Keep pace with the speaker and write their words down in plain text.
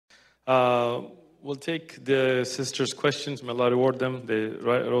We'll take the sisters' questions. May Allah reward them. They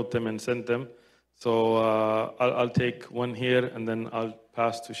wrote them and sent them. So I'll take one here, and then I'll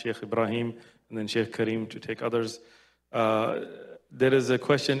pass to Sheikh Ibrahim, and then Sheikh Karim to take others. There is a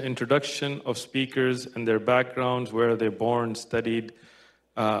question, introduction of speakers and their backgrounds, where they're born, studied.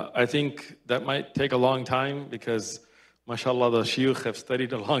 I think that might take a long time because, mashallah, the sheikhs have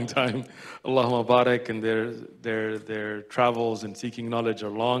studied a long time. Allahumma barak, and their travels and seeking knowledge are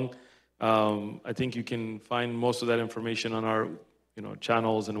long. I think you can find most of that information on our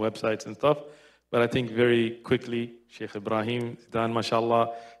channels and websites and stuff. But I think very quickly, Sheikh Ibrahim Zidan,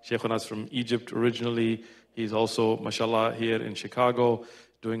 mashallah, Sheikh was from Egypt originally. He's also, mashallah, here in Chicago,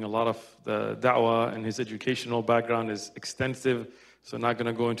 doing a lot of the da'wah, and his educational background is extensive. So not going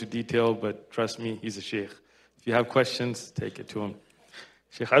to go into detail, but trust me, he's a sheikh. If you have questions, take it to him.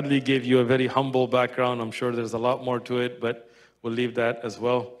 Sheikh Adli gave you a very humble background. I'm sure there's a lot more to it, but we'll leave that as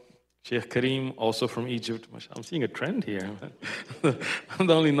well. Sheikh Karim, also from Egypt. I'm seeing a trend here. I'm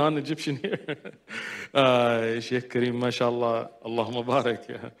the only non-Egyptian here. Sheikh Karim, mashallah, Allahumma barak.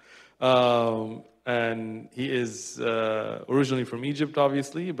 And he is originally from Egypt,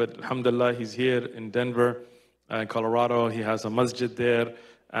 obviously, but alhamdulillah, he's here in Denver, Colorado. He has a masjid there,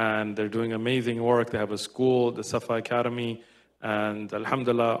 and they're doing amazing work. They have a school, the Safa Academy, and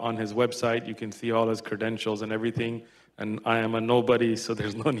alhamdulillah, on his website, you can see all his credentials and everything. And I am a nobody, so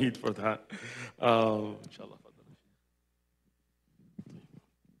there's no need for that. Inshallah.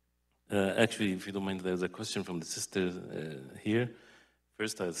 Actually, if you don't mind, there's a question from the sister here.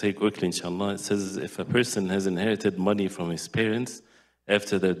 First, I'll say quickly, inshallah. It says, if a person has inherited money from his parents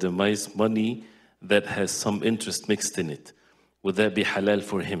after their demise, money that has some interest mixed in it, would that be halal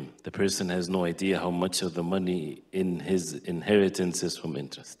for him? The person has no idea how much of the money in his inheritance is from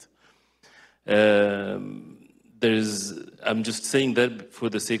interest. I'm just saying that for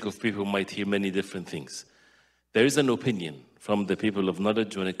the sake of people who might hear many different things. There is an opinion from the people of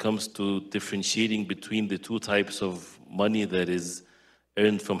knowledge when it comes to differentiating between the two types of money that is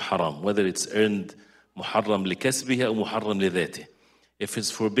earned from haram, whether it's earned muharram likasbihi or muharram lidhatih. If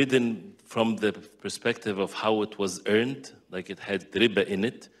it's forbidden from the perspective of how it was earned, like it had riba in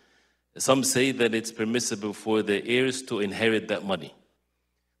it, some say that it's permissible for the heirs to inherit that money.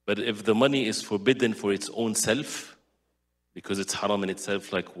 But if the money is forbidden for its own self, because it's haram in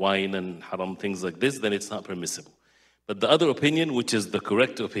itself, like wine and haram things like this, then it's not permissible. But the other opinion, which is the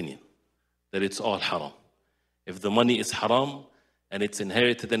correct opinion, that it's all haram. If the money is haram and it's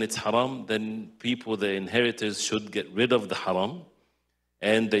inherited and it's haram, then people, the inheritors, should get rid of the haram,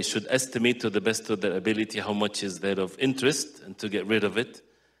 and they should estimate to the best of their ability how much is there of interest and to get rid of it.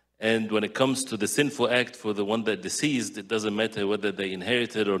 And when it comes to the sinful act for the one that deceased, it doesn't matter whether they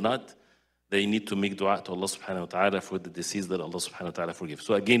inherited or not. They need to make dua to Allah subhanahu wa ta'ala for the deceased, that Allah subhanahu wa ta'ala forgive.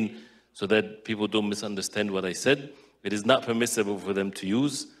 So again, so that people don't misunderstand what I said, it is not permissible for them to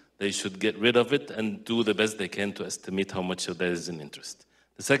use. They should get rid of it and do the best they can to estimate how much of that is in interest.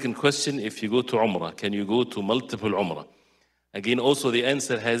 The second question, if you go to Umrah, can you go to multiple Umrah? Again, also the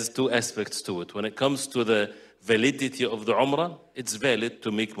answer has two aspects to it. When it comes to the validity of the Umrah, it's valid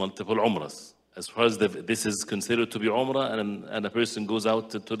to make multiple Umrahs. As far as this is considered to be Umrah, and a person goes out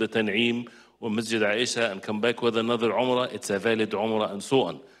to the Tan'im or Masjid Aisha and come back with another Umrah, it's a valid Umrah, and so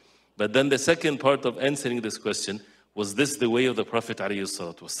on. But then the second part of answering this question, was this the way of the Prophet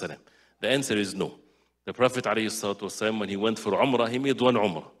ﷺ? The answer is no. The Prophet ﷺ, when he went for Umrah, he made one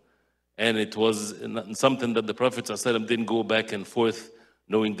Umrah. And it was something that the Prophet ﷺ didn't go back and forth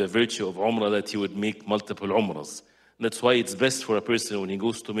knowing the virtue of Umrah, that he would make multiple Umrahs. And that's why it's best for a person when he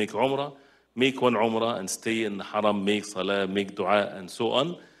goes to make Umrah, make one Umrah and stay in the Haram, make Salah, make Dua, and so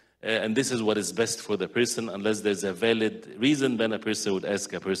on. And this is what is best for the person. Unless there's a valid reason, then a person would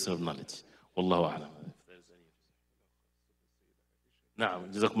ask a person of knowledge. Wallahu a'lam.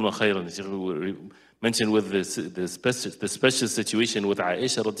 Na'am, jazakumullah khairan. Mentioned with the special situation with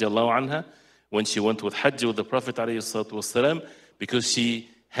Aisha radiallahu anha, when she went with Hajj with the Prophet ﷺ, because she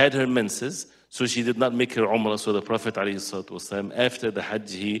had her menses, so she did not make her Umrah. So the Prophet ﷺ, after the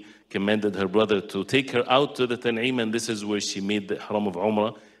Hajj, he commanded her brother to take her out to the Tan'im, and this is where she made the Haram of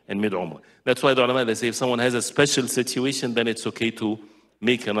Umrah and made Umrah. That's why the ulama, they say if someone has a special situation, then it's okay to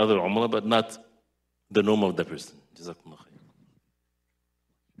make another Umrah, but not the norm of the person. Jazakumullah khair.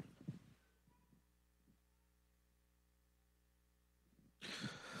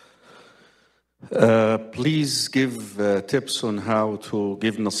 Please give tips on how to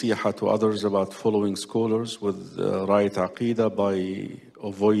give nasiha to others about following scholars with right aqidah by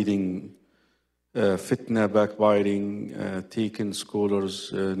avoiding fitna, backbiting, taking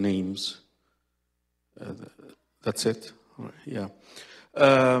scholars' names. That's it. Yeah.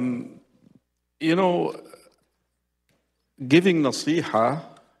 You know, giving nasiha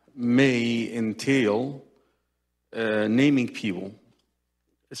may entail naming people,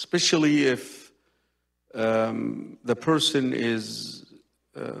 especially if the person is,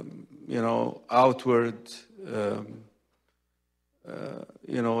 outward,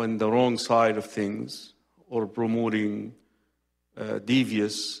 in the wrong side of things, or promoting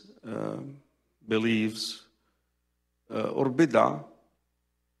devious beliefs or bid'ah.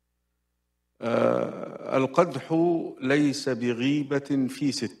 القدح ليس بغيبة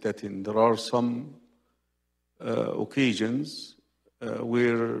في ستة. There are some occasions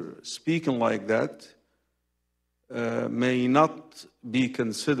where speaking like that may not be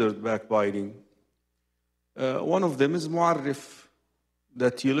considered backbiting. One of them is mu'arrif,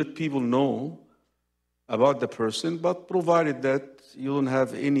 that you let people know about the person, but provided that you don't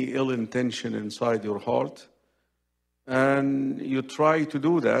have any ill intention inside your heart, and you try to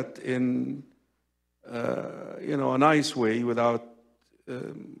do that in a nice way without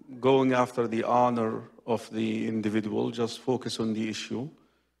going after the honor of the individual, just focus on the issue.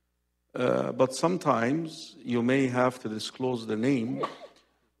 But sometimes you may have to disclose the name.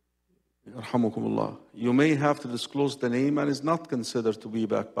 You may have to disclose the name, and it's not considered to be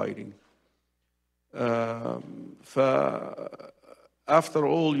backbiting. After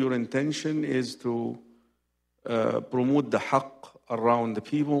all, your intention is to promote the haqq around the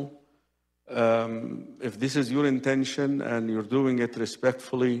people. If this is your intention and you're doing it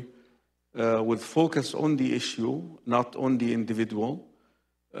respectfully, with focus on the issue, not on the individual,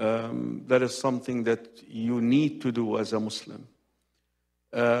 that is something that you need to do as a Muslim.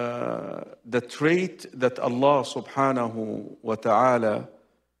 The trait that Allah subhanahu wa ta'ala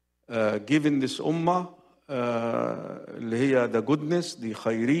given this ummah, اللي هي the goodness, the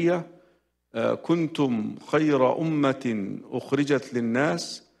khayriyah, كنتم خير أمة أخرجت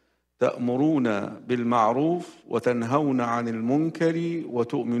للناس تأمرون بالمعروف وتنهون عن المنكر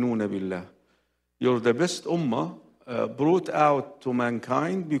وتؤمنون بالله. You're the best ummah brought out to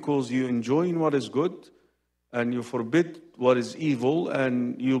mankind because you enjoin what is good and you forbid what is evil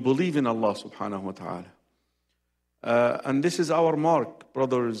and you believe in Allah subhanahu wa ta'ala. And this is our mark,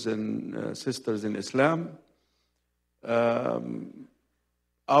 brothers and sisters in Islam.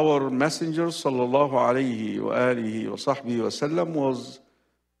 Our messenger sallallahu alayhi wa alihi wa sahbihi wa sallam was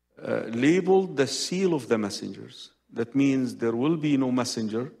labeled the seal of the messengers. That means there will be no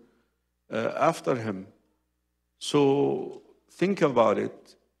messenger after him. So think about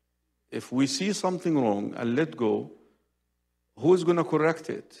it. If we see something wrong and let go, who is going to correct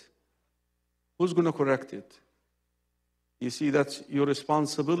it? Who's going to correct it? You see, that's your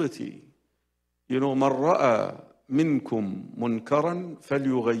responsibility. من رأى منكم منكرا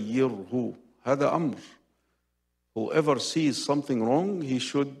فليغيره. هذا أمر. Whoever sees something wrong, he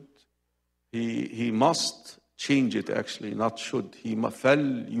must change it, actually, not should.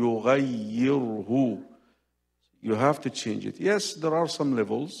 فليغيره. You have to change it. Yes, there are some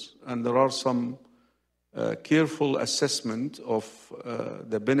levels and there are some careful assessment of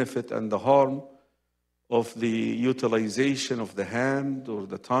the benefit and the harm of the utilization of the hand or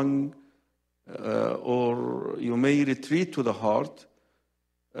the tongue, or you may retreat to the heart.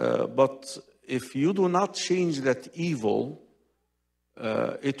 But if you do not change that evil,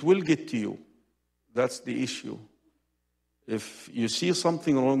 it will get to you. That's the issue. If you see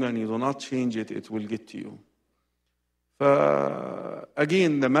something wrong and you do not change it, it will get to you.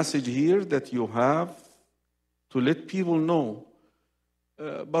 Again, the message here that you have to let people know,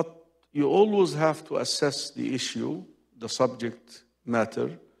 but you always have to assess the issue, the subject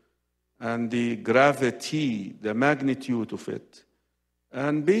matter, and the gravity, the magnitude of it.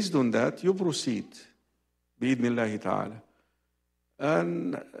 And based on that, you proceed, bi'idhnillahi ta'ala.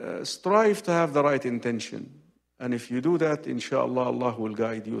 And strive to have the right intention. And if you do that, inshallah, Allah will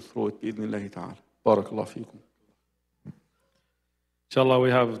guide you through it, bi'idhnillahi ta'ala. Barakallah feekum. Inshallah, we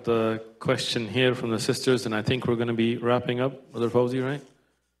have the question here from the sisters, and I think we're going to be wrapping up. Brother Fawzi, right?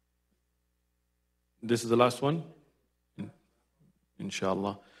 This is the last one?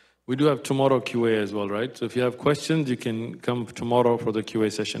 Inshallah. We do have tomorrow QA as well, right? So if you have questions, you can come tomorrow for the QA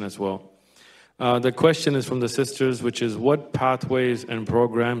session as well. The question is from the sisters, which is, what pathways and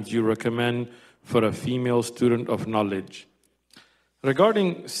programs do you recommend for a female student of knowledge?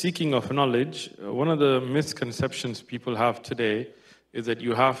 Regarding seeking of knowledge, one of the misconceptions people have today is that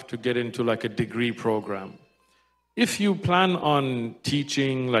you have to get into like a degree program. If you plan on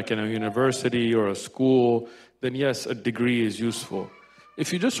teaching like in a university or a school, then yes, a degree is useful.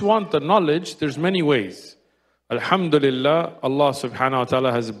 If you just want the knowledge, there's many ways. Alhamdulillah, Allah subhanahu wa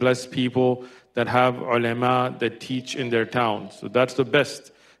ta'ala has blessed people that have ulama that teach in their towns. So that's the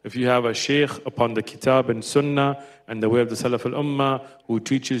best. If you have a sheikh upon the kitab and sunnah and the way of the Salaf al-Ummah who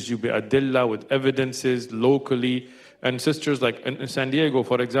teaches you bi-adillah with evidences locally, and sisters like in San Diego,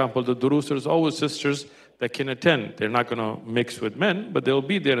 for example, the durus, there's always sisters that can attend. They're not going to mix with men, but they'll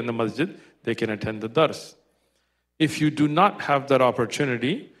be there in the masjid. They can attend the dars. If you do not have that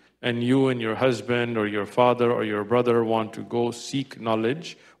opportunity, and you and your husband or your father or your brother want to go seek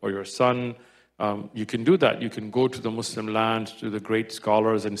knowledge, or your son, you can do that. You can go to the Muslim lands, to the great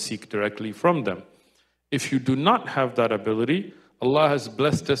scholars, and seek directly from them. If you do not have that ability, Allah has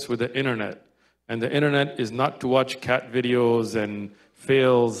blessed us with the internet. And the internet is not to watch cat videos and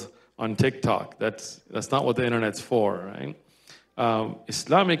fails on TikTok. That's not what the internet's for, right?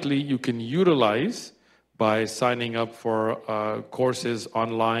 Islamically, you can utilize by signing up for courses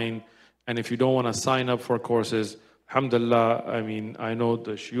online. And if you don't want to sign up for courses, alhamdulillah, I mean, I know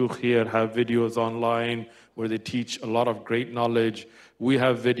the shuyukh here have videos online where they teach a lot of great knowledge. We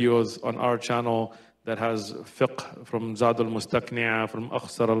have videos on our channel that has fiqh from Zad al-Mustaqni'a, from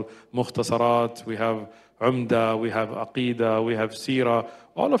Akhsar al-Mukhtasarat, we have Umda, we have Aqidah, we have Seerah.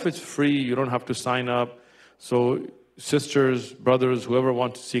 All of it's free, you don't have to sign up. So sisters, brothers, whoever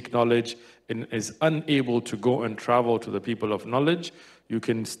wants to seek knowledge and is unable to go and travel to the people of knowledge, you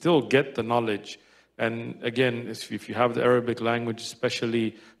can still get the knowledge. And again, if you have the Arabic language,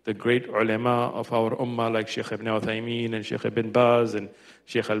 especially the great ulama of our ummah like Sheikh Ibn Uthman and Sheikh Ibn Baz and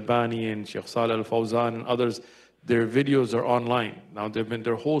Sheikh Albani and Sheikh Salih al-Fawzan and others, their videos are online. Now they've been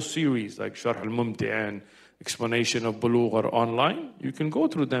their whole series like Sharh al-Mumti' and explanation of Bulugh are online. You can go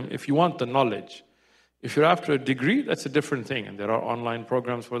through them if you want the knowledge. If you're after a degree, that's a different thing. And there are online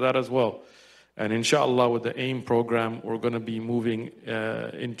programs for that as well. And inshallah, with the AIM program, we're going to be moving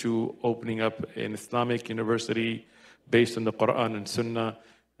into opening up an Islamic university based on the Quran and Sunnah,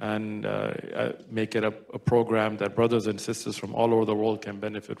 and make it a program that brothers and sisters from all over the world can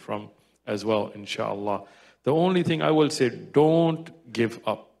benefit from as well, inshallah. The only thing I will say, don't give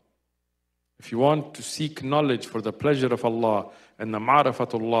up. If you want to seek knowledge for the pleasure of Allah and the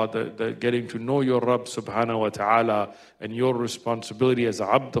ma'rifatullah, the getting to know your Rabb subhanahu wa ta'ala and your responsibility as a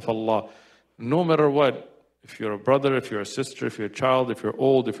abd of Allah, no matter what, if you're a brother, if you're a sister, if you're a child, if you're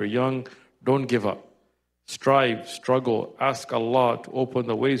old, if you're young, don't give up. Strive, struggle, ask Allah to open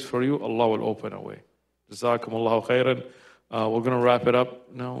the ways for you, Allah will open a way. Jazakumullahu khairan. We're going to wrap it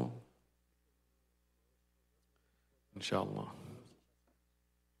up now. Inshallah.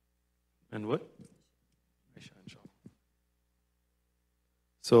 And what?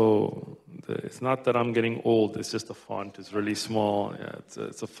 So it's not that I'm getting old, it's just the font is really small. Yeah,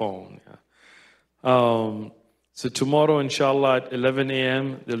 it's a phone. Yeah. So tomorrow, inshallah, at 11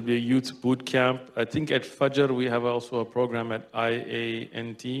 a.m., there'll be a youth boot camp. I think at Fajr, we have also a program at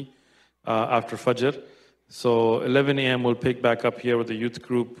IANT after Fajr. So 11 a.m., we'll pick back up here with the youth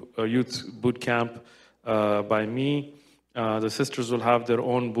group, youth boot camp by me. The sisters will have their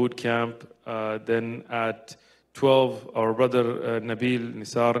own boot camp. Then at 12, our brother Nabil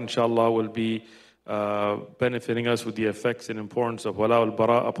Nisar, inshallah, will be benefiting us with the effects and importance of wala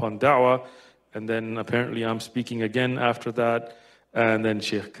al-bara upon da'wah. And then apparently I'm speaking again after that. And then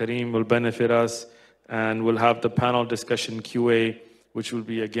Sheikh Karim will benefit us. And we'll have the panel discussion QA, which will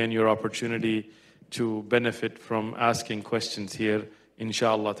be again your opportunity to benefit from asking questions here,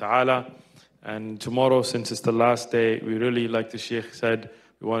 inshallah ta'ala. And tomorrow, since it's the last day, we really, like the Sheikh said,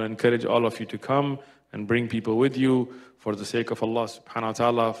 we want to encourage all of you to come and bring people with you for the sake of Allah subhanahu wa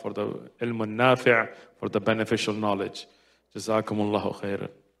ta'ala, for the ilm al-nafi', for the beneficial knowledge. Jazakumullahu khairan.